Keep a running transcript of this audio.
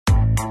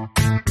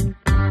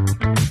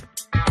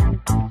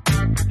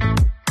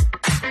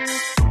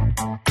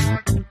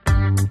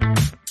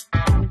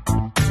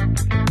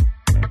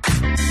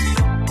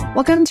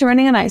Welcome to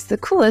Running on Ice, the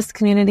coolest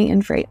community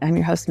in freight. I'm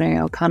your host, Mary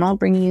O'Connell,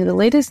 bringing you the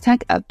latest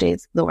tech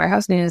updates, the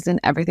warehouse news, and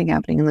everything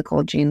happening in the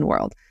cold chain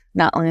world.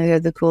 Not only are they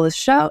the coolest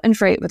show in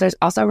freight, but there's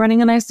also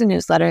Running on Ice, the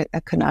newsletter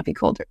that could not be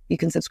colder. You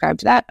can subscribe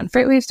to that on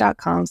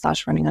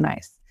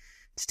freightwaves.com/runningonIce.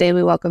 Today,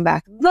 we welcome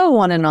back the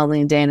one and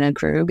only Dana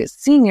Krug,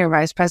 Senior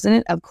Vice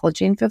President of Cold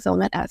Chain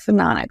Fulfillment at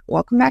Phononic.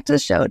 Welcome back to the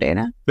show,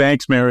 Dana.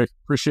 Thanks, Mary.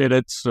 Appreciate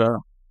it.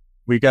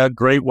 We got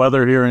great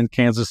weather here in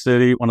Kansas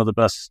City, one of the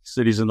best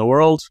cities in the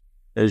world,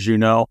 as you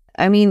know.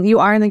 I mean, you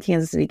are in the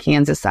Kansas City,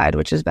 Kansas side,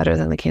 which is better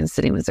than the Kansas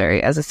City,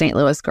 Missouri. As a St.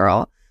 Louis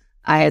girl,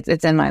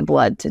 it's in my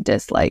blood to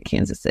dislike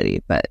Kansas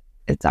City, but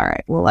it's all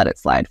right. We'll let it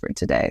slide for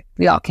today.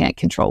 We all can't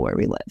control where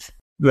we live.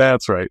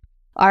 That's right.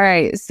 All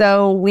right.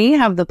 So we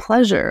have the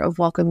pleasure of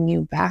welcoming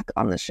you back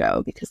on the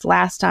show because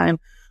last time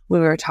we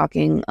were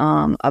talking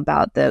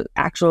about the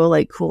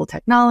actual cool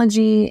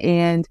technology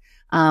and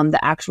the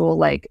actual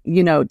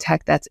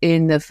tech that's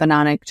in the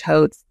Phononic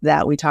totes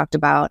that we talked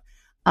about.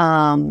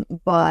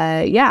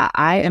 But yeah,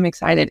 I am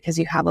excited because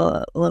you have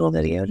a little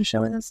video to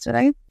show us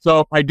today.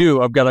 So I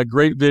do. I've got a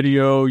great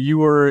video. You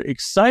were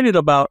excited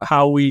about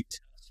how we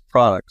test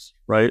products,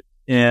 right?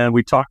 And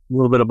we talked a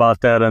little bit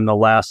about that in the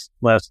last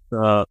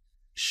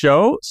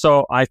show.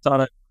 So I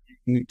thought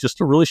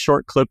just a really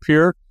short clip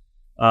here.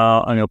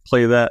 I'm going to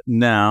play that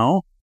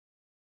now.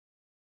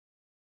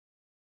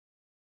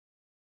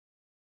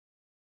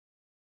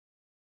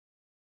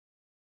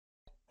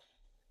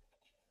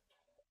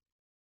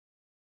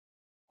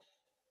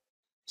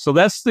 So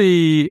that's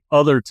the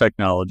other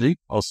technology,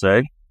 I'll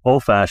say,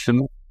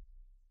 old-fashioned.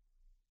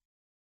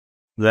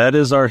 That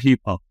is our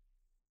heat pump.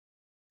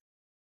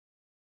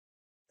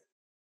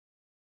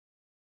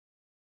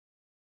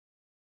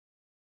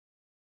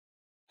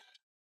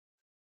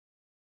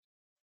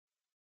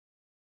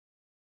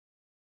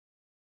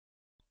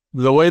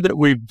 The way that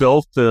we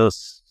built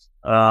this,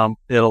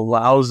 it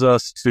allows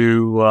us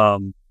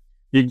to,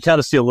 you can kind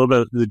of see a little bit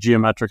of the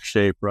geometric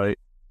shape, right?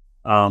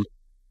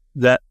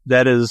 That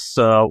is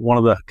one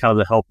of the kind of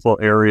the helpful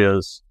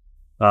areas.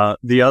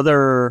 The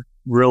other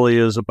really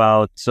is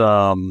about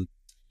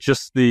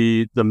just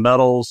the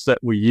metals that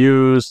we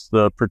use,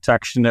 the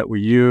protection that we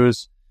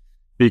use,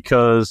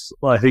 because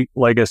I think,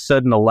 like I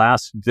said in the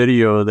last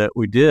video that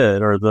we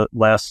did, or the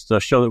last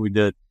show that we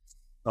did,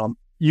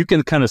 you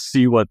can kind of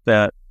see what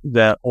that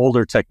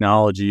older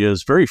technology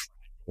is. Very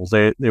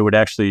fragile. They would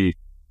actually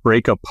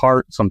break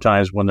apart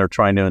sometimes when they're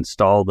trying to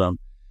install them.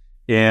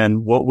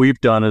 And what we've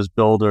done is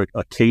build a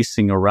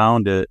casing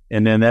around it.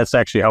 And then that's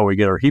actually how we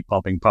get our heat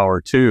pumping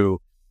power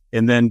too.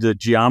 And then the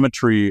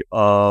geometry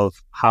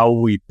of how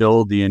we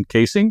build the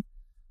encasing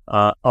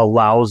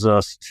allows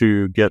us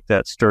to get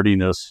that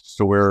sturdiness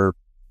to where,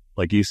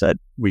 like you said,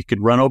 we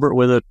could run over it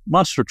with a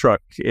monster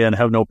truck and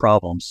have no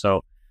problems.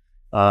 So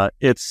I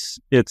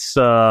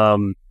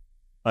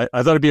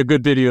thought it'd be a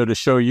good video to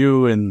show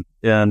you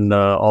and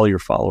all your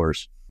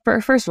followers.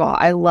 First of all,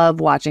 I love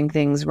watching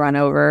things run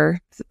over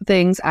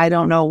things. I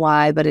don't know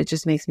why, but it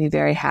just makes me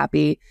very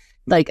happy.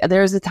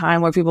 There's a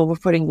time where people were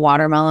putting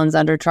watermelons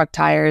under truck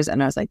tires,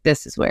 and I was like,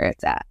 this is where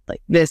it's at.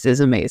 This is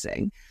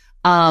amazing.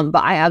 But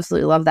I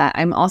absolutely love that.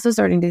 I'm also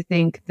starting to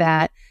think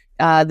that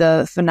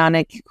the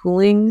Phononic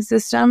cooling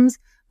systems,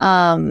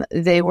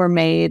 they were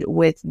made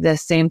with the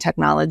same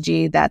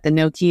technology that the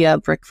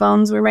Nokia brick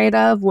phones were made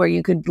of, where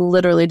you could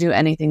literally do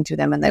anything to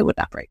them and they would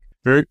not break.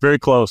 Very, very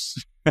close.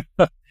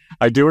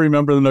 I do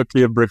remember the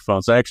Nokia brick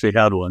phones. I actually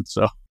had one.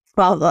 So,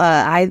 well,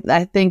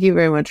 I thank you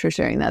very much for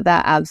sharing that.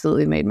 That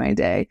absolutely made my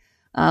day.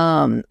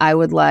 I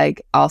would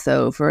like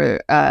also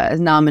for a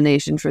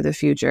nomination for the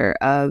future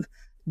of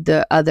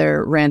the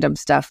other random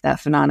stuff that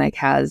Phononic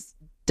has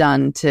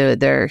done to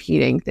their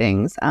heating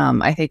things.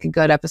 I think a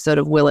good episode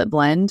of Will It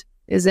Blend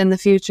is in the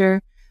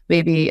future,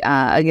 maybe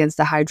against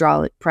the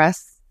hydraulic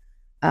press.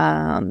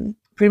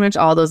 Pretty much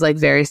all those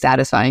very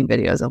satisfying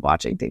videos of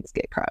watching things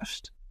get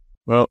crushed.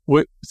 Well,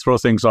 we throw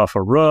things off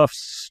of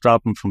roofs,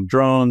 drop them from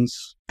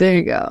drones. There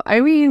you go. I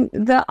mean,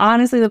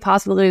 honestly, the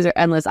possibilities are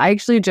endless. I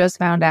actually just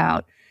found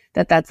out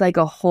that that's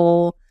a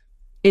whole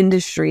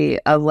industry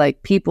of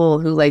people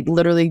who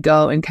literally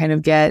go and kind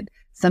of get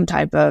some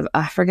type of,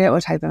 I forget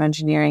what type of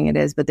engineering it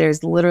is, but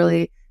there's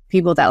literally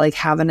people that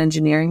have an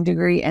engineering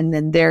degree, and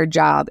then their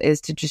job is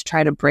to just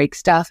try to break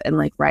stuff and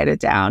write it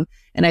down.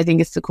 And I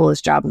think it's the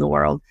coolest job in the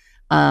world.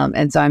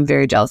 And so I'm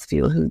very jealous of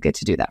people who get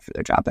to do that for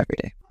their job every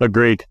day.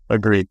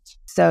 Agreed.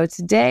 So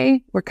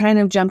today we're kind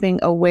of jumping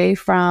away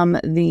from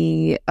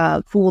the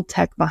cool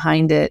tech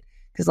behind it,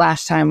 because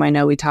last time I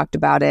know we talked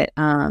about it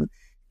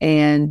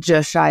and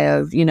just shy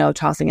of,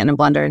 tossing it in a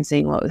blender and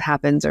seeing what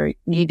happens or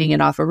eating it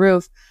off a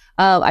roof.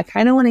 I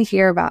kind of want to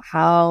hear about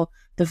how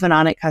the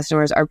Phononic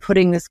customers are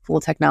putting this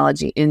cool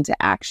technology into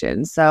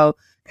action. So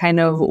kind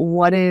of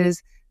what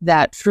is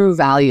that true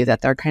value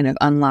that they're kind of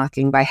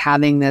unlocking by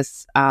having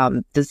this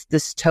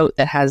this tote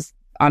that has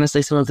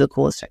honestly some of the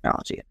coolest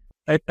technology?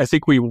 I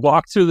think we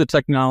walked through the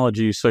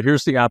technology. So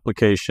here's the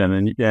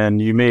application,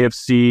 and you may have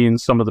seen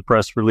some of the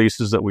press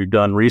releases that we've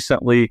done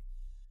recently.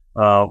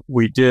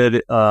 We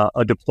did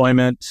a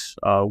deployment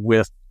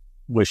with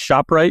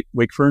ShopRite,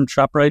 Wakefern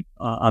ShopRite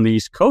on the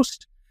East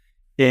Coast,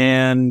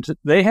 and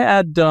they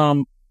had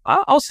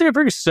I'll say a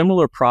very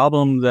similar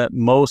problem that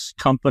most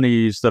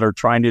companies that are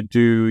trying to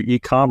do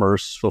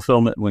e-commerce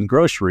fulfillment when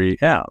grocery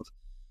have.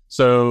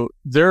 So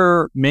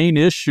their main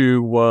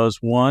issue was,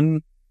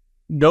 one,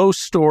 no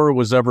store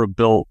was ever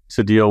built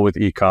to deal with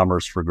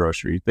e-commerce for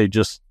grocery.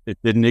 It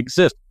didn't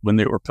exist when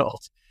they were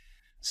built.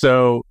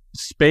 So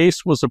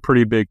space was a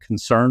pretty big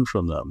concern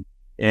from them.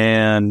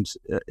 And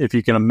if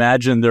you can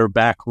imagine their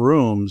back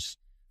rooms,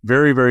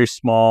 very, very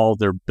small.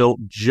 They're built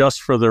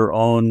just for their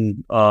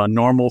own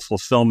normal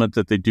fulfillment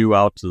that they do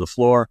out to the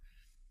floor.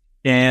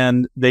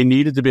 And they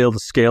needed to be able to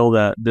scale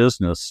that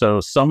business. So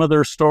some of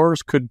their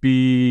stores could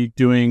be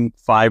doing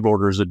 5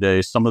 orders a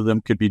day. Some of them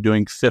could be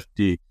doing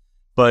 50.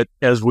 But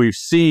as we've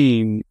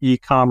seen,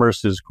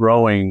 e-commerce is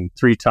growing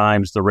 3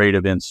 times the rate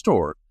of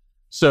in-store.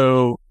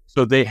 So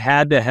they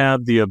had to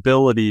have the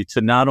ability to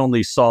not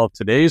only solve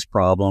today's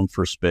problem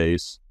for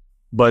space,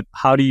 but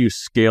how do you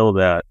scale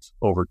that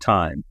over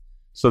time?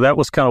 So that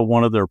was kind of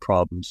one of their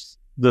problems.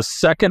 The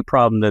second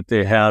problem that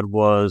they had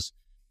was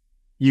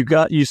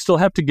you still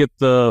have to get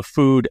the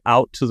food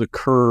out to the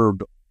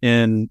curb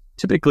in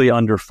typically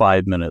under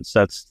 5 minutes.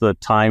 That's the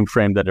time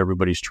frame that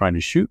everybody's trying to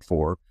shoot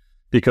for,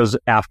 because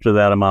after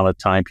that amount of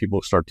time,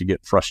 people start to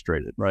get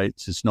frustrated, right?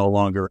 It's just no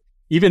longer,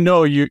 even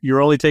though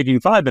you're only taking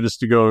 5 minutes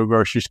to go to a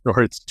grocery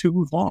store, it's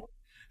too long.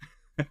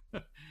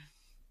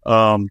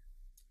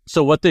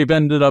 So what they've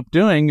ended up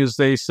doing is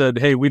they said,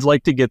 hey, we'd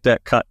like to get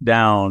that cut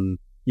down,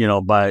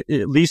 by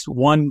at least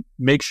one,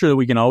 make sure that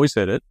we can always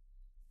hit it,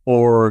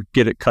 or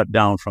get it cut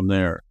down from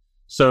there.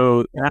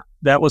 So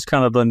that was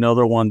kind of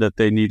another one that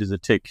they needed to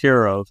take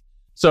care of.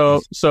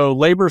 So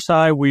labor's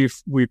high. We've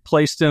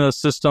placed in a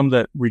system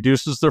that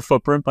reduces their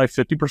footprint by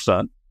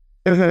 50%,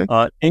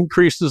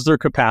 increases their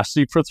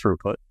capacity for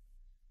throughput,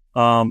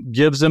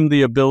 gives them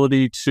the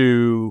ability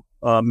to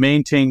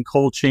maintain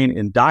cold chain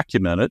and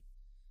document it.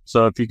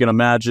 So if you can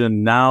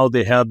imagine, now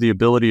they have the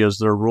ability, as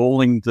they're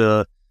rolling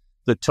the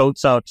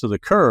totes out to the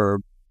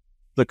curb,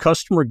 the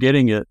customer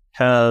getting it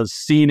has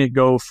seen it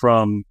go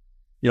from,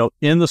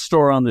 in the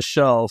store on the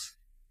shelf,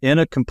 in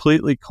a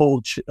completely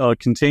cold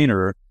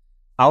container,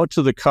 out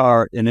to the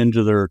car and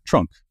into their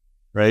trunk,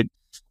 right?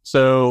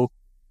 So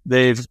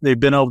they've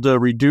been able to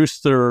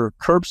reduce their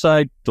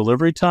curbside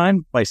delivery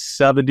time by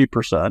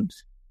 70%.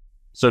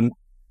 So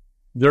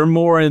they're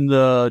more in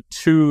the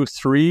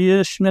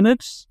 2-3-ish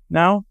minutes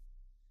now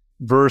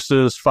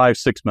versus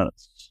 5-6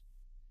 minutes.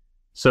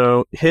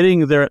 So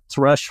hitting their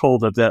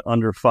threshold of that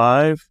under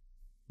 5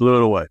 blew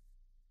it away.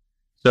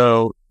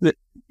 So,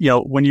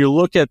 when you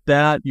look at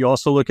that, you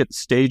also look at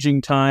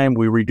staging time.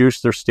 We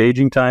reduced their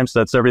staging time. So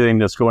that's everything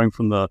that's going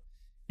from the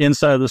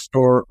inside of the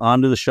store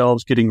onto the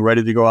shelves, getting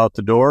ready to go out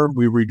the door.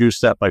 We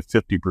reduced that by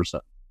 50%.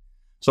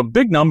 So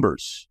big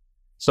numbers.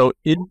 So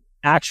in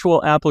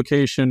actual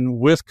application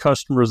with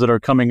customers that are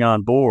coming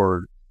on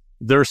board,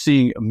 they're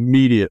seeing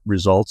immediate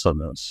results on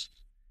this.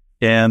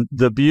 And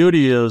the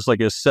beauty is,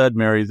 like I said,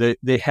 Mary,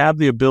 they have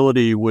the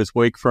ability with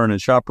Wakefern and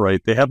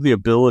ShopRite, they have the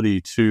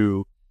ability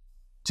to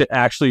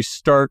actually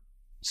start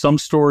some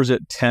stores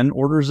at 10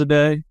 orders a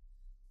day,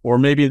 or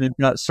maybe they've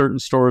got certain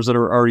stores that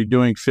are already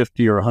doing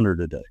 50 or 100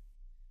 a day.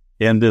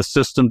 And the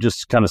system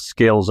just kind of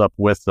scales up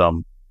with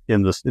them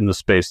in the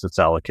space that's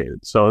allocated.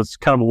 So it's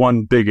kind of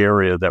one big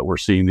area that we're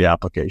seeing the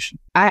application.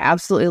 I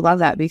absolutely love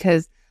that,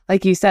 because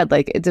like you said,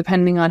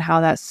 depending on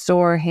how that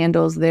store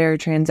handles their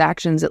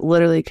transactions, it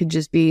literally could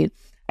just be,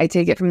 I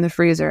take it from the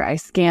freezer, I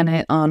scan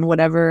it on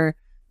whatever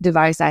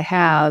device I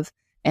have,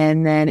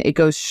 and then it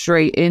goes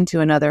straight into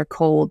another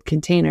cold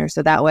container.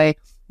 So that way,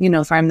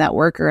 if I'm that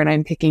worker and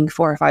I'm picking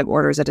 4 or 5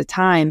 orders at a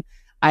time,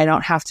 I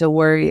don't have to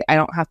worry. I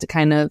don't have to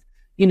kind of,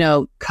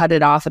 cut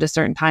it off at a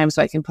certain time,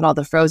 so I can put all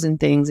the frozen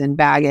things and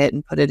bag it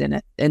and put it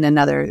in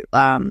another,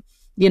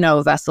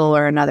 vessel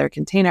or another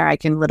container. I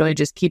can literally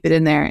just keep it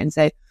in there and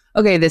say,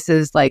 okay, this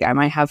is I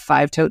might have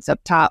 5 totes up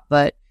top,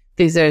 but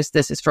this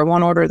is for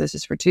 1 order, this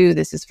is for 2,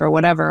 this is for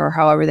whatever, or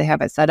however they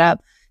have it set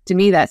up. To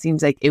me, that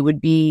seems like it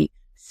would be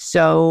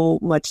so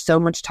much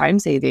time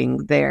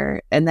saving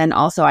there. And then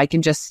also I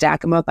can just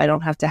stack them up. I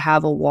don't have to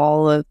have a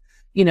wall of,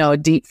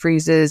 deep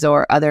freezes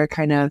or other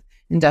kind of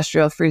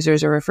industrial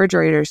freezers or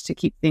refrigerators to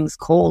keep things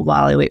cold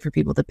while I wait for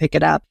people to pick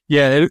it up.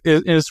 Yeah,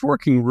 it's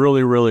working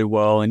really, really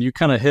well. And you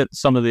kind of hit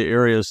some of the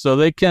areas. So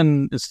they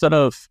can, instead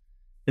of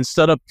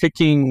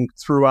picking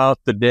throughout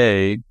the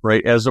day,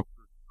 right, as a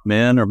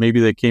man, or maybe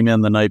they came in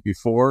the night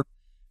before,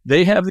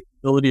 they have the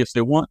ability, if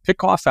they want,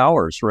 pick off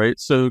hours, right?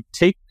 So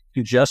take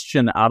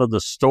congestion out of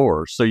the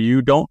store, so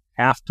you don't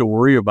have to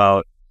worry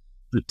about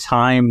the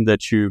time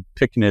that you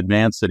pick in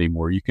advance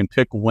anymore. You can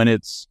pick when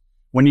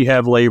you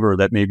have labor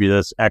that maybe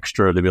that's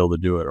extra to be able to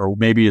do it, or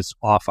maybe it's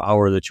off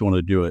hour that you want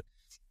to do it.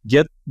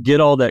 Get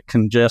all that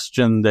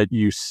congestion that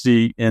you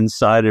see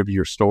inside of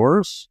your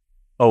stores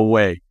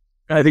away.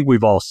 I think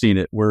we've all seen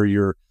it, where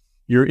you're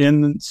you're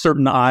in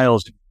certain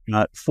aisles, you've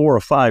got 4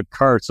 or 5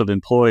 carts of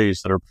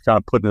employees that are kind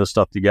of putting this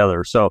stuff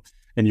together. So,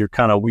 and you're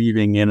kind of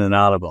weaving in and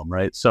out of them,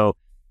 right? So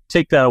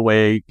take that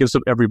away, gives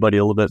everybody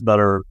a little bit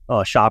better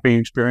shopping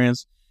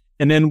experience.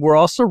 And then we're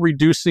also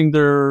reducing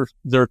their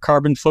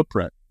carbon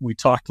footprint. We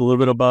talked a little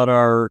bit about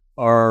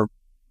our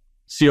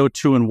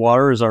CO2 and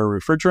water as our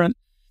refrigerant.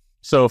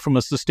 So from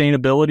a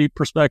sustainability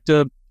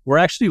perspective, we're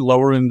actually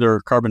lowering their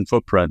carbon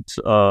footprint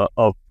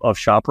of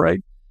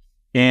ShopRite,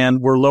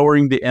 and we're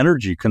lowering the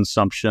energy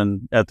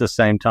consumption at the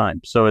same time.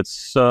 So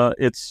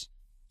it's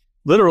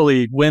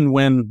literally win,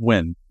 win,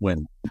 win,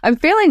 win. I'm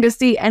failing to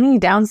see any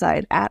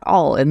downside at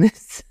all in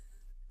this.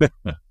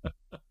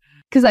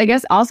 Because I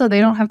guess also they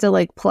don't have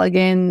to plug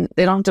in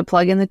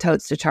the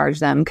totes to charge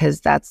them,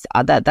 because that's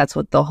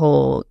what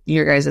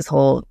your guys'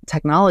 whole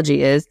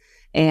technology is.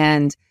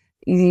 And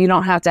you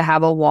don't have to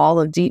have a wall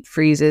of deep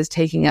freezes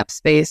taking up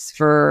space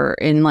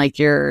in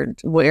your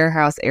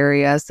warehouse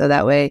area. So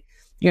that way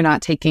you're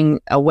not taking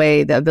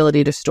away the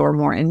ability to store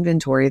more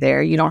inventory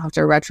there. You don't have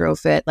to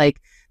retrofit.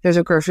 There's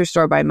a grocery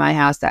store by my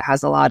house that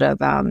has a lot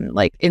of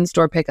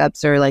in-store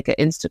pickups or an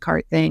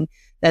Instacart thing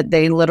that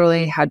they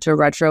literally had to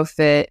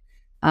retrofit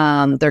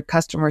their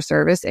customer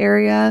service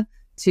area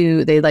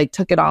they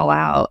took it all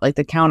out,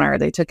 the counter,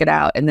 they took it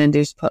out and then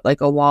just put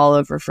a wall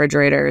of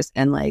refrigerators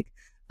and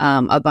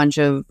a bunch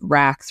of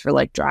racks for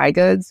dry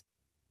goods.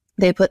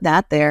 They put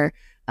that there.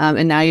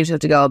 And now you just have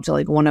to go up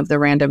to one of the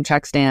random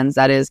check stands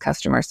that is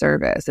customer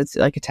service. It's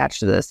attached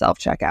to the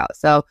self-checkout.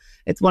 So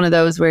it's one of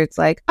those where it's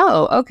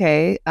oh,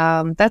 okay,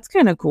 that's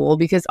kind of cool,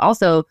 because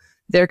also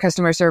their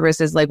customer service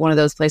is one of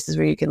those places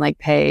where you can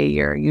pay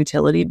your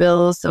utility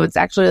bills. So it's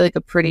actually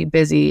a pretty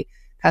busy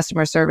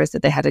customer service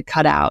that they had to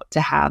cut out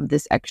to have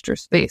this extra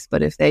space.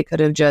 But if they could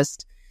have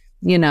just,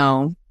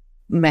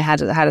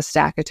 had a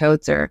stack of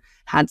totes or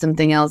had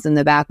something else in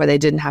the back where they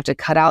didn't have to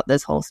cut out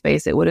this whole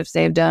space, it would have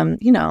saved them,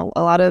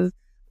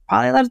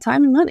 probably a lot of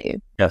time and money.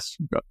 Yes,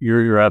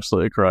 you're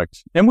absolutely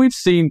correct. And we've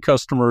seen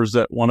customers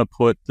that want to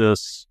put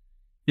this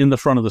in the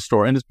front of the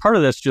store. And as part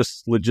of that's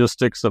just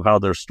logistics of how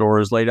their store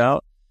is laid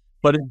out.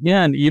 But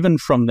again, even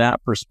from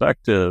that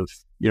perspective,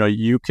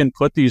 you can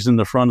put these in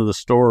the front of the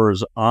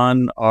stores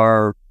on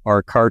our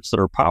carts that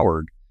are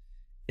powered,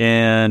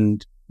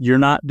 and you're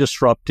not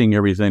disrupting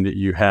everything that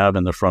you have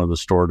in the front of the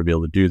store to be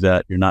able to do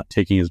that. You're not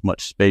taking as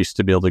much space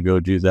to be able to go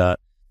do that.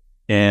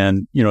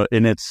 And,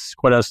 and it's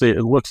quite honestly,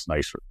 it looks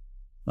nicer.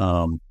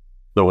 The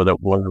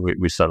way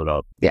we set it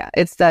up. Yeah.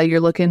 It's you're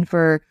looking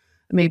for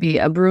maybe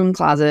a broom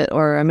closet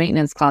or a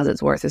maintenance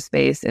closet's worth of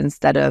space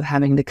instead of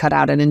having to cut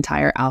out an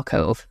entire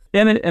alcove.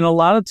 And a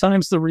lot of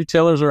times the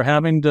retailers are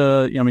having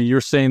to, you're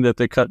saying that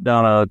they cut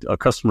down a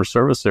customer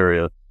service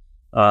area.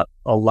 A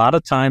lot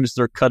of times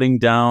they're cutting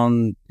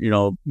down,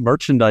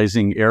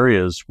 merchandising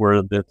areas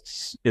where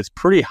it's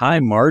pretty high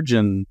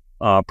margin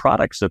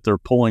products that they're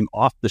pulling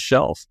off the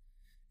shelf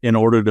in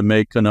order to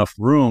make enough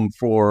room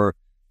for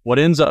what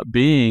ends up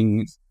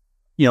being,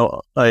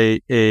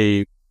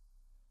 a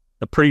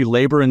pretty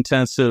labor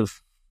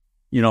intensive,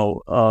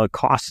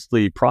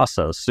 costly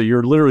process. So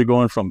you're literally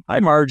going from high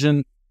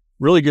margin,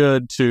 really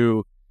good,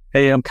 to,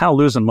 hey, I'm kind of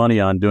losing money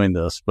on doing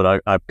this,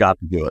 but I've got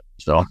to do it.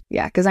 So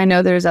yeah, because I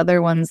know there's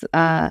other ones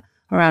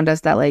around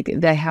us that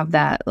they have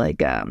that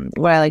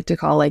what I like to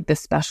call the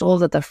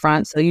specials at the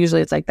front. So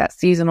usually it's that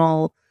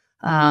seasonal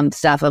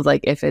stuff of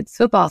if it's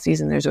football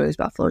season, there's always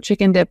buffalo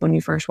chicken dip when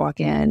you first walk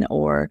in,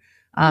 or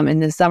in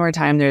the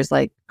summertime there's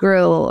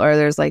grill, or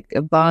there's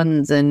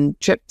buns and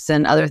chips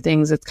and other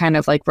things. It's kind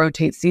of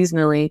rotates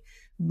seasonally,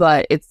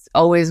 but it's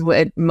always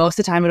most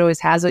of the time it always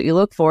has what you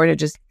look for. To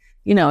just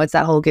it's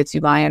that whole gets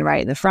you buying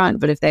right in the front.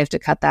 But if they have to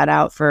cut that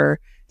out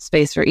for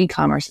space for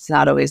e-commerce, it's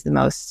not always the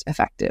most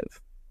effective.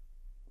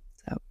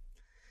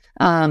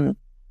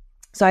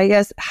 So I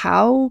guess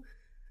how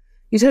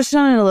you touched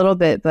on it a little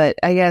bit, but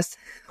I guess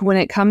when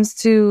it comes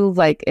to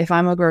if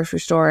I'm a grocery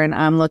store and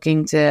I'm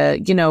looking to,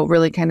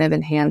 really kind of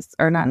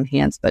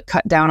but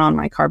cut down on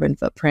my carbon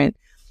footprint,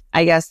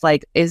 I guess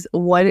is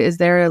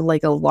there a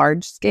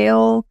large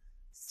scale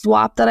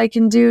swap that I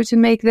can do to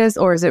make this,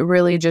 or is it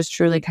really just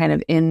truly kind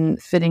of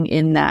fitting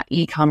in that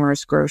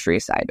e-commerce grocery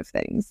side of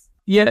things?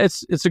 Yeah,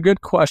 it's a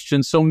good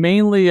question. So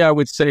mainly I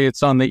would say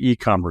it's on the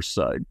e-commerce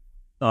side.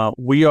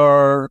 We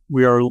are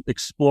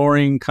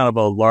exploring kind of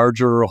a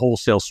larger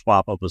wholesale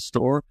swap of a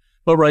store,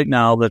 but right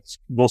now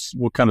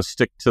we'll kind of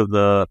stick to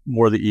the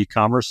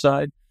e-commerce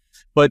side.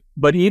 But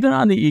even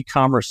on the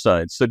e-commerce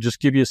side, so just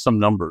give you some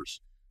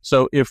numbers.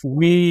 So if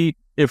we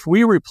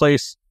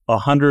replace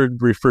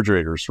 100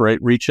 refrigerators, right,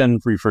 reach-in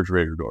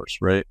refrigerator doors,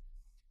 right,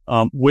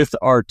 with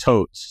our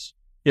totes,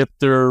 if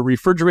they're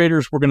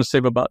refrigerators, we're going to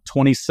save about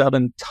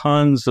 27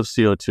 tons of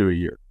CO2 a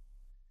year.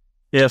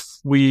 If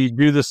we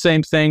do the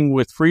same thing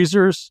with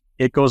freezers,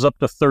 it goes up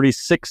to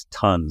 36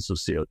 tons of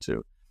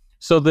CO2.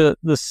 So the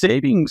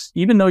savings,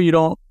 even though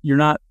you're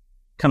not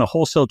kind of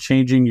wholesale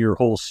changing your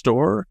whole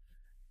store,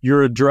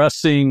 you're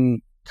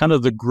addressing kind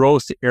of the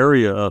growth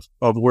area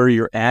of where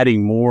you're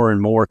adding more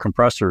and more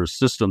compressor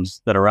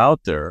systems that are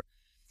out there.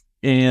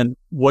 And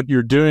what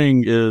you're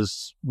doing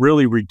is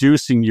really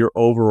reducing your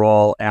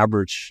overall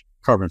average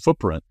carbon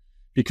footprint,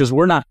 because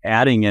we're not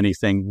adding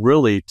anything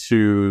really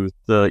to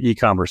the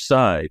e-commerce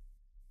side.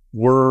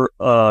 We're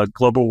a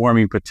global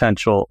warming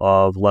potential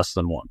of less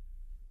than 1.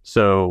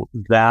 So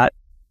that,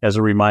 as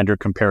a reminder,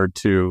 compared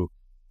to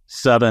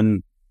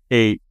 7,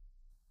 8,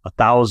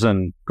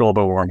 1,000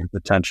 global warming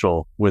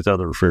potential with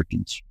other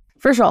refrigerants.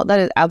 First of all, that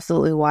is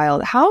absolutely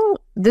wild.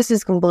 This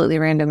is completely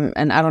random,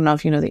 and I don't know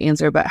if you know the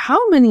answer, but how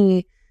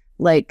many,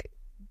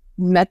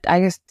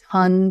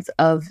 tons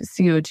of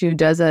CO2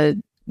 does a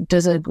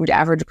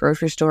average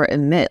grocery store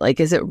emit?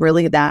 Is it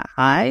really that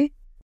high?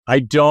 I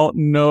don't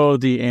know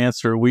the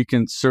answer. We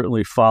can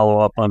certainly follow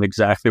up on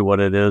exactly what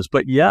it is.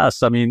 But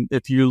yes, I mean,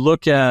 if you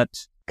look at...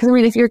 Because I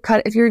mean, if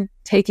you're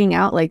taking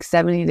out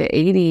 70 to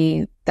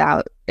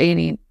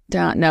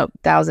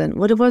 80,000,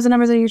 what was the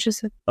numbers that you just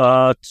said?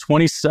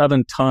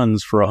 27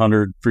 tons for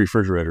 100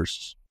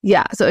 refrigerators.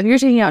 Yeah. So if you're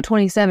taking out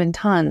 27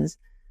 tons,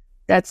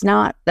 that's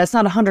not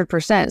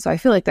 100%. So I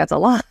feel like that's a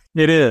lot.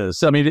 It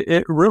is. I mean,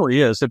 it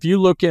really is. If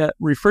you look at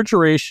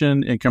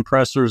refrigeration and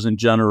compressors in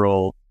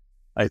general,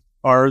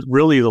 are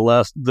really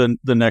the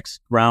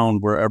next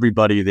round where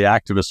everybody, the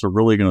activists, are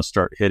really going to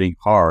start hitting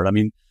hard. I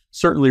mean,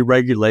 certainly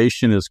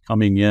regulation is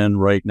coming in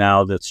right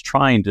now that's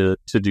trying to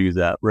do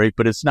that, right?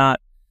 But it's not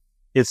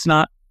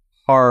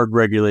hard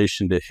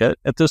regulation to hit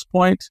at this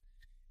point.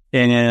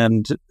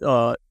 And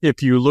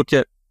if you look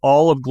at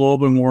all of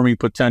global warming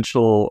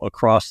potential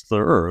across the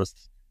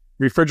Earth,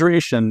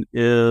 refrigeration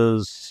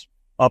is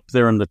up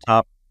there in the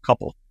top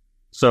couple.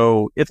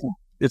 So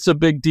it's a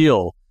big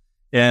deal.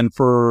 And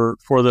for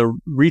the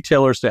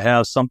retailers to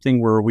have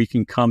something where we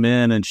can come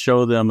in and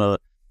show them a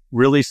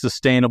really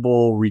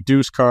sustainable,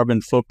 reduced carbon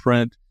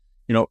footprint,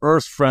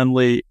 earth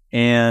friendly,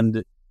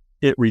 and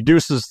it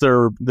reduces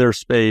their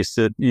space,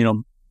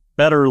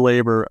 better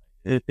labor.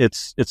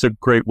 It's a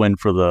great win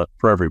for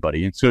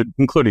everybody,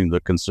 including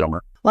the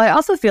consumer. Well, I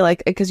also feel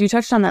like, because you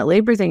touched on that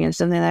labor thing, and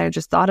something that I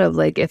just thought of,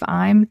 if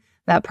I'm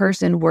that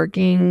person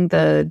working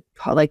the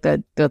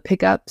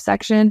pickup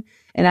section,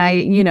 and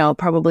I,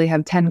 probably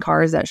have 10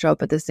 cars that show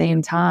up at the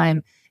same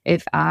time,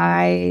 if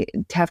I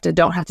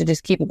don't have to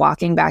just keep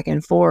walking back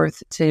and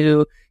forth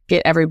to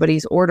get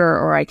everybody's order,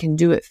 or I can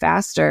do it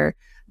faster,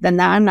 then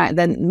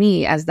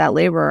me as that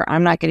laborer,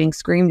 I'm not getting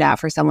screamed at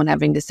for someone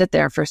having to sit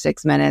there for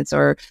 6 minutes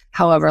or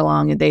however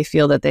long they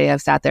feel that they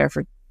have sat there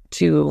for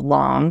too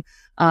long.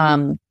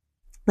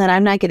 Then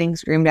I'm not getting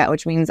screamed at,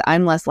 which means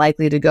I'm less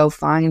likely to go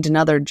find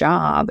another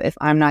job if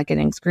I'm not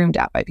getting screamed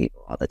at by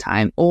people all the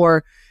time.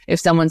 Or if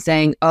someone's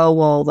saying, oh,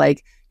 well,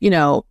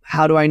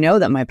 how do I know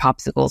that my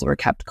popsicles were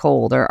kept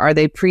cold, or are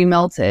they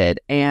pre-melted?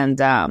 And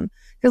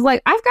because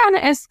I've gotten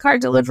an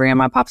S-card delivery and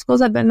my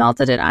popsicles have been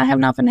melted and I have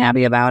not been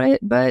happy about it,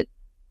 but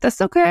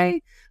that's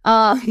okay.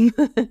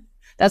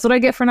 That's what I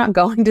get for not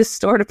going to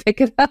store to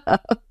pick it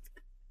up.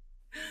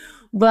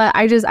 But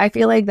I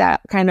feel like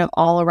that kind of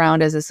all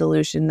around as a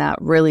solution that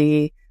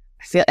really,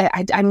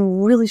 I'm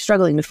really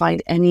struggling to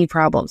find any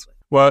problems with.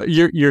 Well,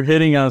 you're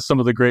hitting on some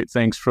of the great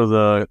things for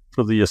the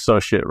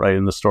associate, right,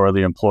 in the store,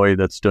 the employee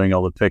that's doing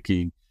all the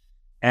picking.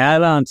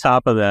 Add on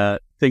top of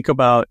that, think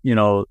about,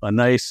 a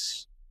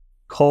nice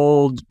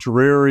cold,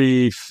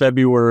 dreary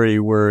February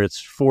where it's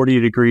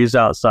 40 degrees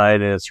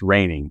outside and it's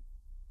raining.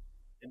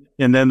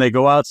 And then they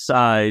go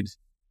outside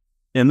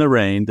in the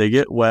rain, they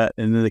get wet,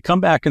 and then they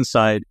come back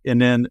inside. And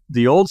then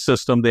the old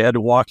system, they had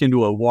to walk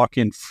into a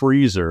walk-in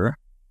freezer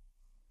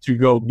to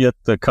go get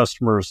the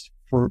customer's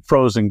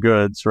frozen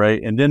goods,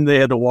 right? And then they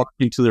had to walk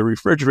into the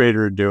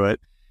refrigerator to do it,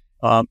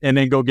 and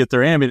then go get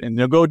their ambient, and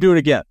they'll go do it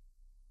again.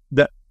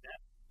 That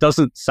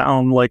doesn't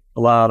sound like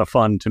a lot of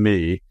fun to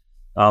me.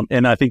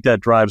 And I think that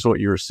drives what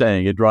you were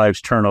saying. It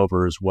drives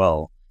turnover as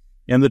well.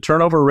 And the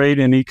turnover rate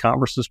in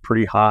e-commerce is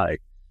pretty high.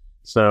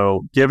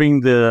 So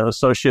giving the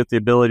associate the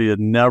ability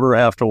to never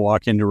have to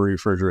walk into a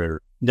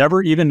refrigerator,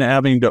 never even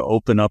having to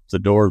open up the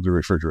door of the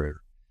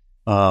refrigerator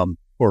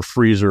or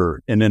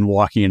freezer and then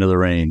walking into the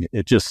rain,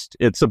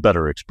 it's a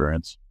better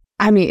experience.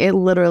 I mean, it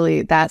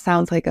literally, that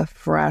sounds like a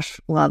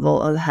fresh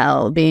level of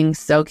hell, being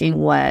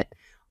soaking wet,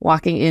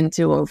 walking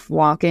into a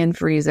walk-in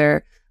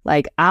freezer.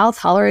 I'll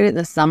tolerate it in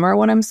the summer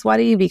when I'm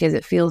sweaty because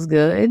it feels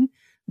good.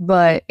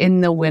 But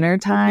in the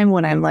wintertime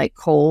when I'm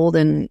cold,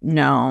 and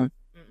no.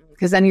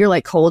 Because then you're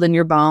cold in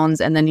your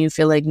bones, and then you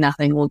feel like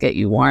nothing will get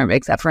you warm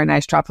except for a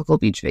nice tropical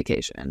beach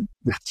vacation.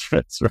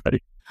 That's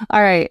right.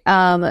 All right.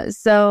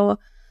 So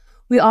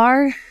we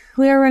are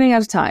running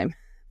out of time.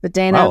 But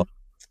Dana, wow.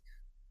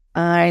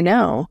 I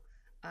know.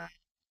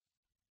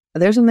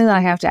 There's something that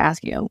I have to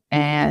ask you,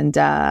 and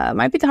it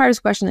might be the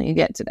hardest question that you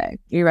get today.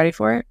 You ready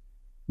for it?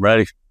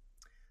 Ready.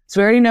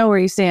 So we already know where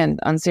you stand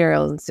on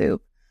cereal and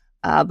soup,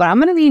 but I'm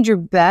going to need your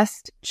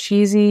best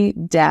cheesy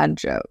dad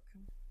joke.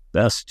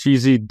 Best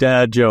cheesy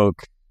dad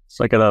joke.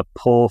 So I got to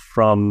pull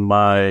from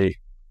my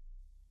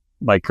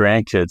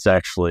grandkids,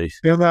 actually,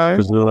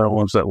 because they're the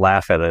ones that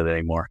laugh at it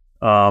anymore.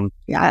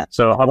 Yeah.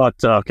 So how about,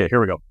 okay,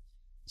 here we go.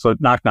 So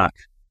knock, knock.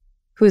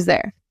 Who's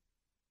there?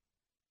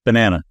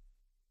 Banana.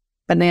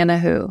 Banana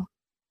who?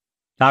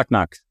 Knock,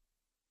 knock.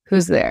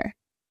 Who's there?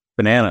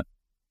 Banana.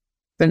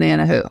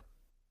 Banana who?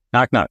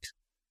 Knock, knock.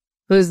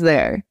 Who's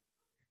there?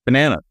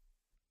 Banana.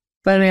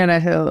 Banana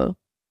who?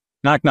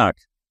 Knock, knock.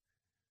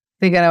 I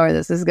think I know where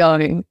this is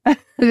going.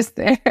 Who's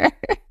there?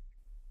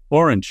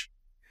 Orange.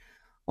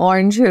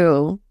 Orange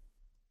who?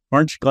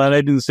 Aren't you glad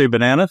I didn't say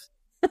banana?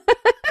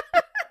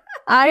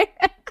 That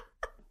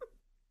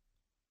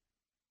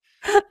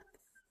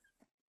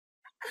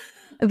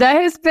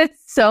has been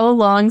so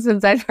long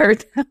since I've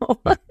heard that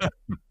one.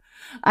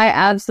 I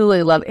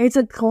absolutely love it. It's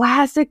a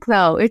classic,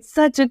 though. It's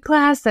such a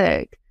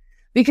classic.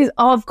 Because,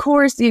 of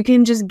course, you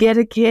can just get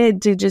a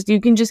kid to you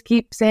can just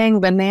keep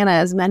saying banana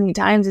as many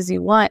times as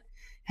you want.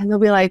 And they'll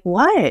be like,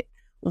 what?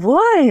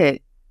 What?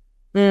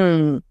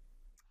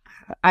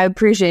 I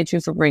appreciate you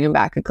for bringing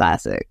back a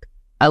classic.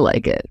 I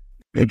like it.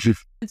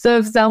 So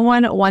if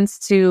someone wants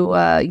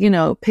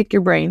to, pick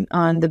your brain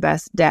on the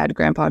best dad,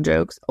 grandpa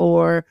jokes,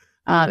 or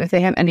if they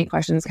have any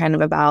questions kind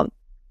of about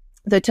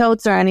the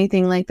totes or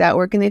anything like that,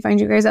 where can they find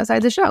you guys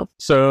outside the show?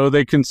 So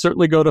they can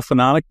certainly go to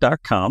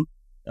Phenonic.com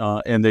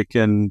and they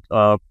can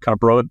kind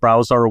of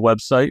browse our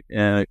website,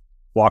 and it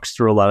walks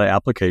through a lot of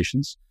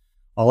applications.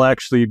 I'll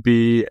actually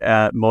be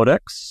at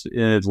Modex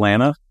in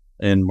Atlanta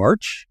in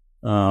March.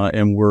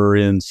 And we're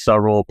in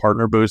several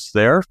partner booths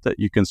there that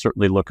you can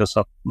certainly look us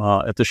up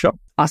at the show.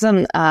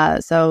 Awesome.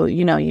 So,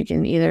 you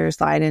can either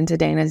slide into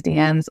Dana's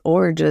DMs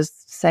or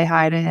just say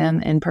hi to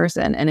him in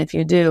person. And if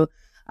you do,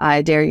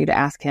 I dare you to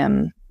ask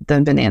him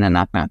the banana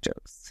knock knock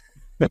jokes.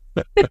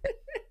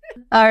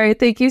 All right.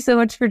 Thank you so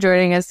much for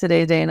joining us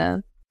today,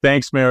 Dana.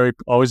 Thanks, Mary.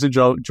 Always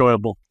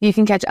enjoyable. You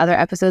can catch other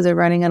episodes of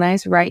Running on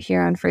Ice right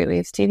here on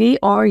FreightWaves TV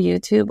or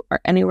YouTube or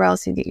anywhere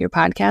else you get your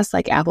podcasts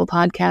like Apple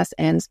Podcasts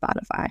and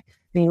Spotify.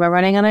 Need more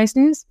Running on Ice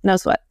news? No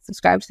sweat.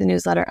 Subscribe to the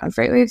newsletter on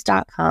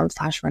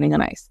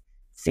freightwaves.com/runningonIce.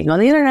 See you on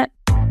the internet.